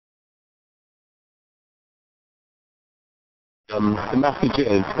The message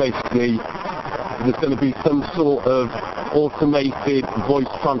is basically there's going to be some sort of automated voice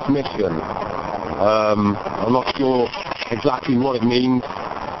transmission. I'm not sure exactly what it means.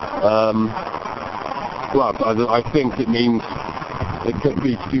 Well, I think it means it could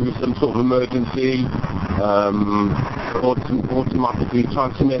be to do with some sort of emergency, automatically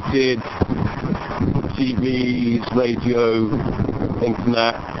transmitted, TVs, radio,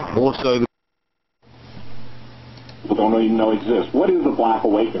 internet, also people don't even know exists. What is the Black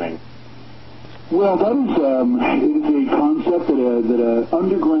Awakening? Well, that is a concept that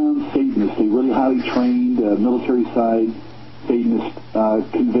underground Satanist, a really highly trained military side Satanist,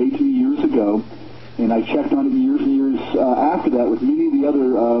 conveyed to me years ago, and I checked on it years and years after that with many of the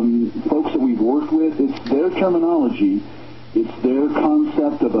other folks that we've worked with. It's their terminology. It's their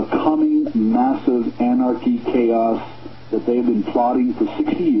concept of a coming massive anarchy, chaos that they have been plotting for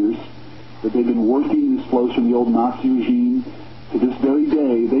 60 years, that they've been working. This flows from the old Nazi regime to this very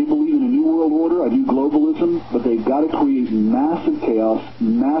day. They believe in a new world order, a new globalism, but they've got to create massive chaos,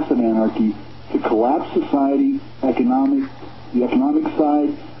 massive anarchy to collapse society, the economic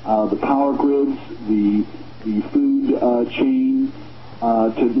side, the power grids, the food chain,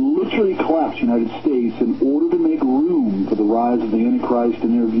 to literally collapse the United States in order to make room for the rise of the Antichrist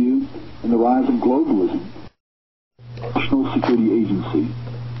in their view and the rise of globalism. National Security Agency.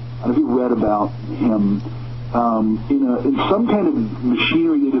 I don't know if you read about him in some kind of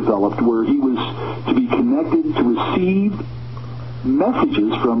machinery they developed where he was to be connected to receive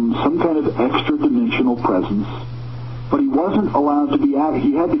messages from some kind of extra-dimensional presence, but he wasn't allowed to be active.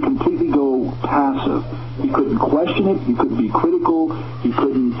 He had to completely go passive. He couldn't question it. He couldn't be critical. He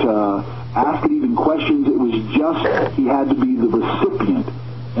couldn't ask it even questions. It was just he had to be the recipient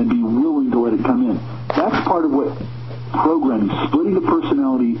and be willing to let it come in. That's part of what programming, splitting the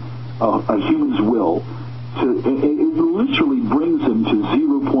personality of a human's will. It literally brings them to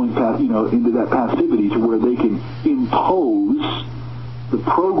 0 point, into that passivity to where they can impose the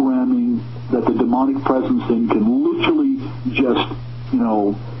programming that the demonic presence then can literally just,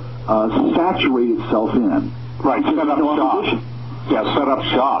 saturate itself in. Right, set up shop. Yeah, set up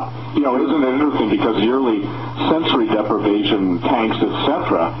shop. Isn't it interesting because the early sensory deprivation tanks,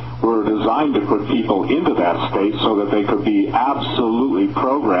 etc., were designed to put people into that state so that they could be absolutely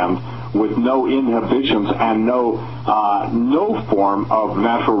programmed with no inhibitions and no form of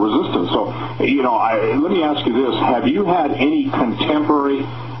natural resistance. So, let me ask you this. Have you had any contemporary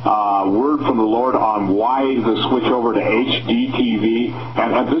word from the Lord on why the switch over to HDTV?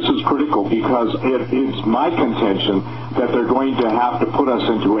 And this is critical because it's my contention that they're going to have to put us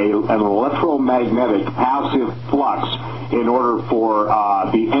into an electromagnetic passive flux in order for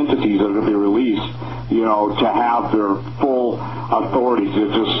the entities that are going to be released, to have their full authority to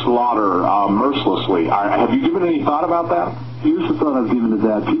just slaughter mercilessly. Have you given any thought about that? Here's the thought I've given to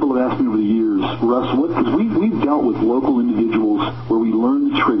that. People have asked me over the years, Russ, because we've dealt with local individuals where we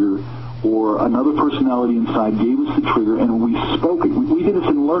learned the trigger, or another personality inside gave us the trigger, and we spoke it. We did this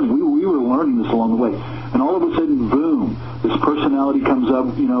in learning. We were learning this along the way. And all of a sudden, boom, this personality comes up,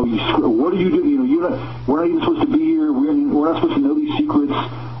 what are you doing? We're not even supposed to be here. We're not supposed to know these secrets,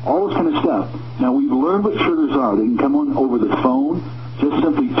 all this kind of stuff. Now, we've learned what triggers are. They can come on over the phone, just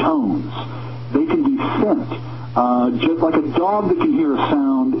simply tones. They can be sent. Just like a dog that can hear a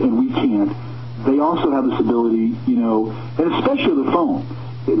sound and we can't, they also have this ability, and especially the phone.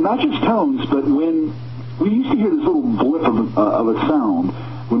 Not just tones, but when we used to hear this little blip of a sound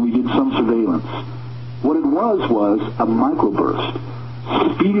when we did some surveillance. What it was a microburst,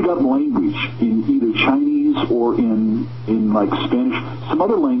 speeded up language in either Chinese or in like Spanish, some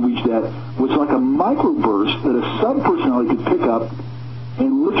other language that was like a microburst that a sub-personality could pick up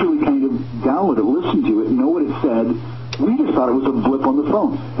and literally kind of download it, listen to it, know what it said. We just thought it was a blip on the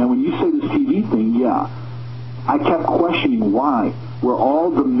phone. And when you say this TV thing, yeah, I kept questioning why. We're all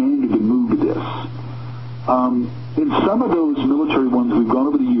demanded to move to this. In some of those military ones we've gone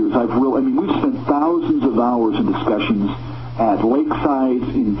over the years, we've spent thousands of hours in discussions at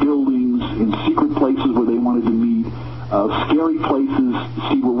lakesides, in buildings, in secret places where they wanted to meet, scary places,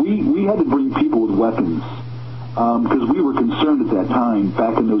 where we had to bring people with weapons. Because we were concerned at that time,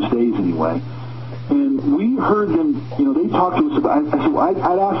 back in those days anyway. And we heard them, they talked to us about,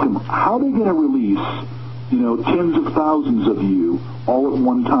 I'd ask them, how are they going to release, tens of thousands of you all at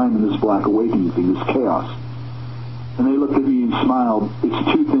one time in this Black Awakening thing, this chaos? And they looked at me and smiled.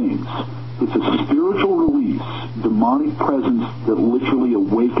 It's two things. It's a spiritual release, demonic presence that literally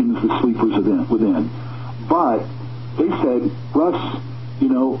awakens the sleepers within. But they said, Russ,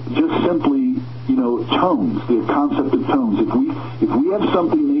 just simply, tones, the concept of tones. If we have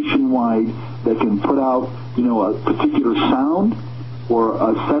something nationwide that can put out, a particular sound or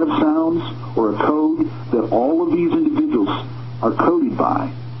a set of sounds or a code that all of these individuals are coded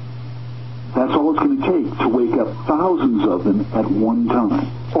by. That's all it's going to take to wake up thousands of them at one time.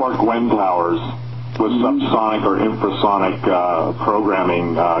 Or Gwen towers with subsonic or infrasonic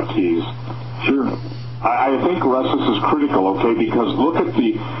programming keys. Sure. I think, Russ, this is critical, okay, because look at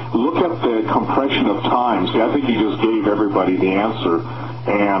the compression of time. See, I think you just gave everybody the answer,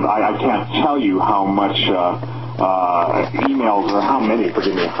 and I can't tell you how much emails, or how many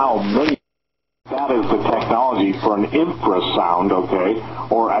that is the technology for an infrasound, okay,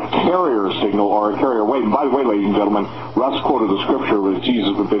 or a carrier signal or a carrier wave. And by the way, ladies and gentlemen, Russ quoted the scripture with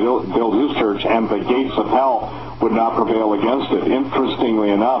Jesus would build his church and the gates of hell would not prevail against it.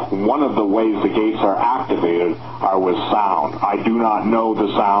 Interestingly enough, one of the ways the gates are activated are with sound. I do not know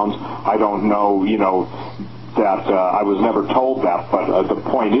the sounds. I don't know, that I was never told that, but the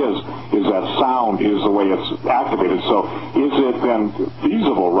point is that sound is the way it's activated. So is it then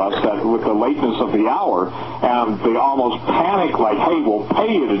feasible, Russ, that with the lateness of the hour, and they almost panic like, hey, we'll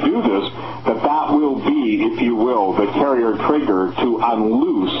pay you to do this, that will be, if you will, the carrier trigger to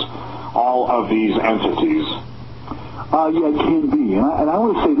unloose all of these entities? Yeah, it can be. And I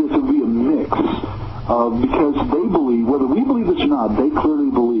want to say this would be a mix, because they believe, whether we believe this or not, they clearly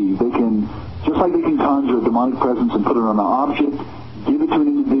believe they can, just like they can conjure a demonic presence and put it on an object, give it to an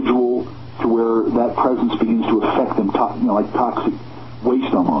individual to where that presence begins to affect them, like toxic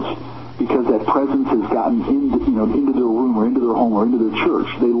waste almost, because that presence has gotten into their room or into their home or into their church.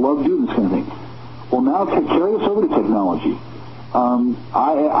 They love doing this kind of thing. Well, now carry us over to technology.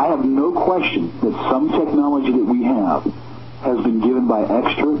 I have no question that some technology that we have has been given by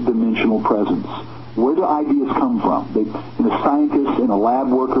extra-dimensional presence. Where do ideas come from? In a scientist, in a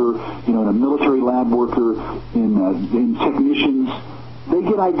lab worker, in a military lab worker, in technicians, they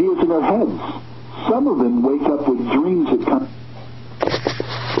get ideas in their heads. Some of them wake up with dreams that come.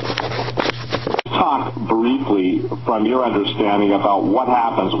 Talk briefly from your understanding about what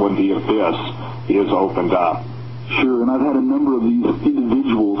happens when the abyss is opened up. Sure, and I've had a number of these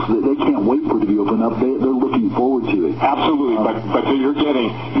individuals that they can't wait for it to be opened up. They're looking forward to it. Absolutely, but you're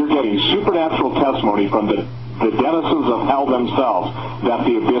getting supernatural testimony from the denizens of hell themselves that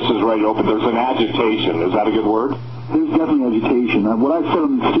the abyss is ready to open. There's an agitation. Is that a good word? There's definitely agitation. What I've said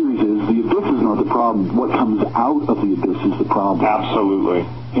on this series is the abyss is not the problem. What comes out of the abyss is the problem. Absolutely.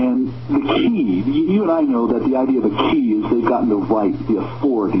 And the key, you and I know that the idea of a key is they've gotten the right, the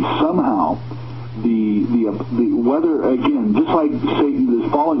authority. Somehow, whether, again, just like Satan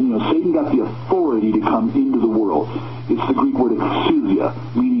is fallen, Satan got the authority to come into the world. It's the Greek word exousia,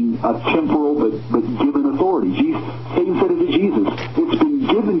 meaning a temporal but given authority. Satan said it to Jesus, it's been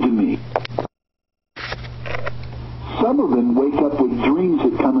given to me. Some of them wake up with dreams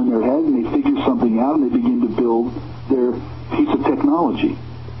that come in their head and they figure something out and they begin to build their piece of technology.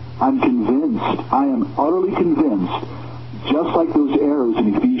 I'm convinced, I am utterly convinced, just like those arrows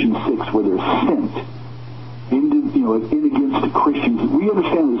in Ephesians 6 where they're sent in against Christians. We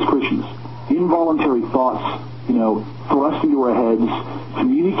understand as Christians, involuntary thoughts, thrust into our heads,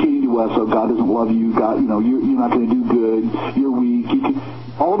 communicating to us, oh, God doesn't love you, God, you're not going to do good, you're weak.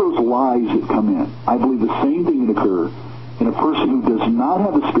 All those lies that come in. I believe the same thing would occur in a person who does not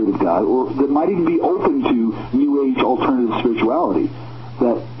have the Spirit of God, or that might even be open to New Age alternative spirituality,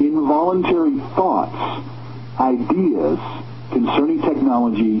 that involuntary thoughts, ideas concerning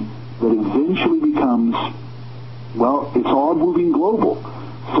technology that eventually becomes, well, it's all moving global.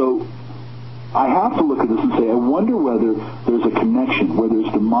 So I have to look at this and say, I wonder whether there's a connection, where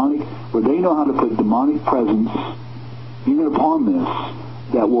there's demonic, where they know how to put demonic presence even upon this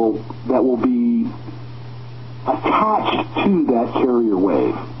that will be attached to that carrier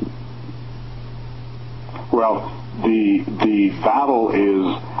wave. Well, the battle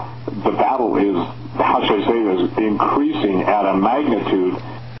is, how should I say this, increasing at a magnitude.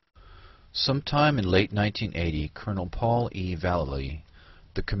 Sometime in late 1980, Colonel Paul E. Vallely,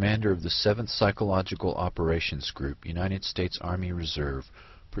 the commander of the 7th Psychological Operations Group, United States Army Reserve,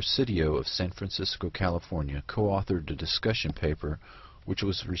 Presidio of San Francisco, California, co-authored a discussion paper which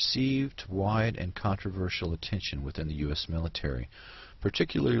was received wide and controversial attention within the U.S. military,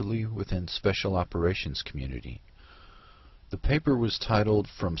 particularly within Special Operations community. The paper was titled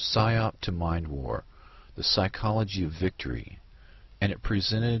From PSYOP to Mind War, The Psychology of Victory, and it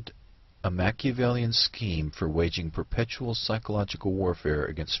presented a Machiavellian scheme for waging perpetual psychological warfare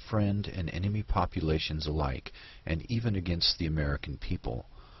against friend and enemy populations alike, and even against the American people.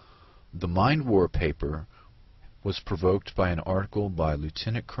 The Mind War paper was provoked by an article by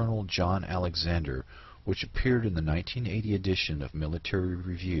Lieutenant Colonel John Alexander, which appeared in the 1980 edition of Military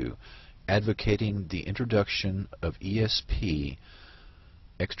Review, advocating the introduction of ESP,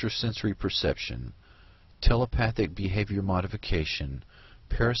 extrasensory perception, telepathic behavior modification,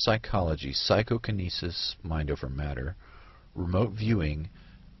 parapsychology, psychokinesis, mind over matter, remote viewing,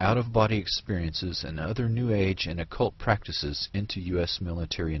 out-of-body experiences, and other New Age and occult practices into U.S.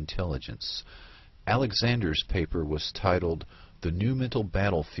 military intelligence. Alexander's paper was titled The New Mental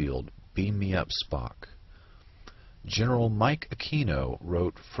Battlefield, Beam Me Up, Spock. General Mike Aquino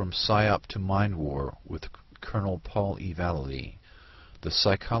wrote From Psyop to Mind War with Colonel Paul E. Vallely, The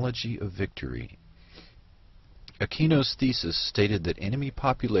Psychology of Victory. Aquino's thesis stated that enemy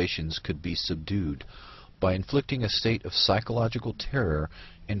populations could be subdued by inflicting a state of psychological terror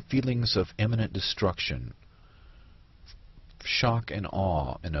and feelings of imminent destruction. Shock and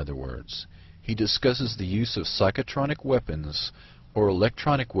awe, in other words. He discusses the use of psychotronic weapons or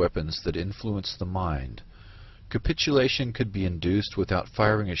electronic weapons that influence the mind. Capitulation could be induced without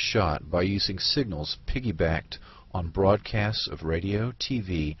firing a shot by using signals piggybacked on broadcasts of radio,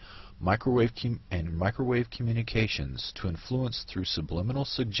 TV, microwave communications to influence through subliminal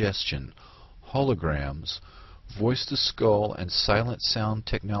suggestion, holograms, voice-to-skull, and silent sound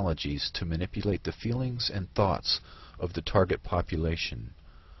technologies to manipulate the feelings and thoughts of the target population.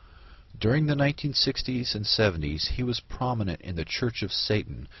 During the 1960s and 70s, he was prominent in the Church of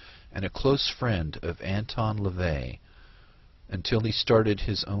Satan and a close friend of Anton LaVey until he started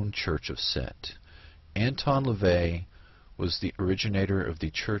his own Church of Set. Anton LaVey was the originator of the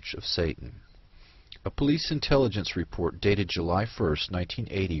Church of Satan. A police intelligence report dated July 1,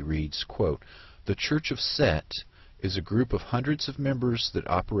 1980 reads, quote, "The Church of Set is a group of hundreds of members that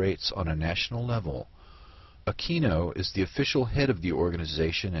operates on a national level. Aquino is the official head of the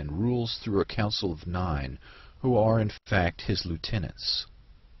organization and rules through a council of 9, who are in fact his lieutenants."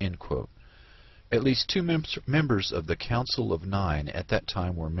 End quote. At least 2 members of the Council of 9 at that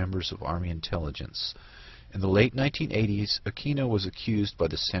time were members of Army intelligence. In the late 1980s, Aquino was accused by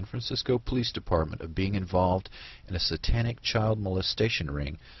the San Francisco Police Department of being involved in a satanic child molestation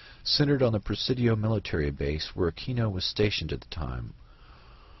ring centered on the Presidio military base where Aquino was stationed at the time.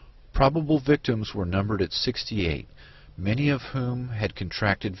 Probable victims were numbered at 68, many of whom had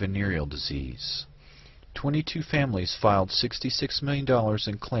contracted venereal disease. 22 families filed $66 million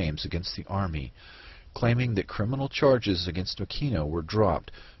in claims against the Army, claiming that criminal charges against Aquino were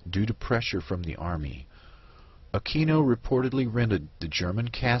dropped due to pressure from the Army. Aquino reportedly rented the German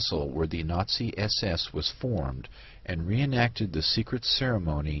castle where the Nazi SS was formed and reenacted the secret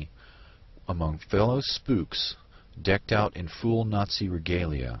ceremony among fellow spooks decked out in full Nazi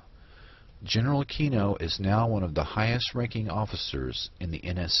regalia. General Aquino is now one of the highest-ranking officers in the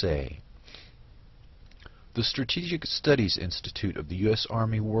NSA. The Strategic Studies Institute of the U.S.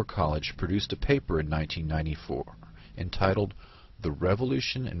 Army War College produced a paper in 1994 entitled The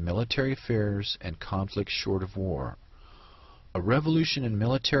Revolution in Military Affairs and Conflict Short of War. A revolution in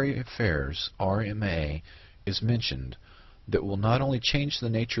military affairs, RMA, is mentioned that will not only change the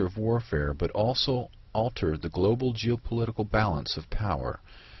nature of warfare but also alter the global geopolitical balance of power.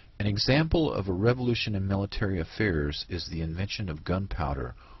 An example of a revolution in military affairs is the invention of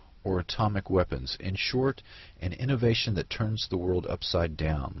gunpowder or atomic weapons, in short, an innovation that turns the world upside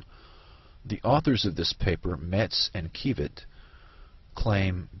down. The authors of this paper, Metz and Kiewit,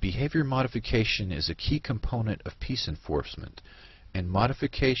 claim behavior modification is a key component of peace enforcement, and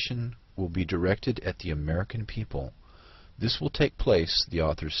modification will be directed at the American people. This will take place, the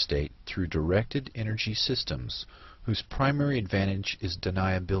authors state, through directed energy systems, whose primary advantage is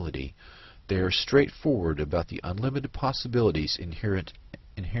deniability. They are straightforward about the unlimited possibilities inherent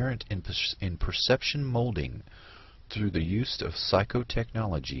in perception molding through the use of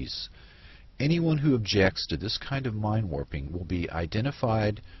psychotechnologies. Anyone who objects to this kind of mind warping will be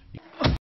identified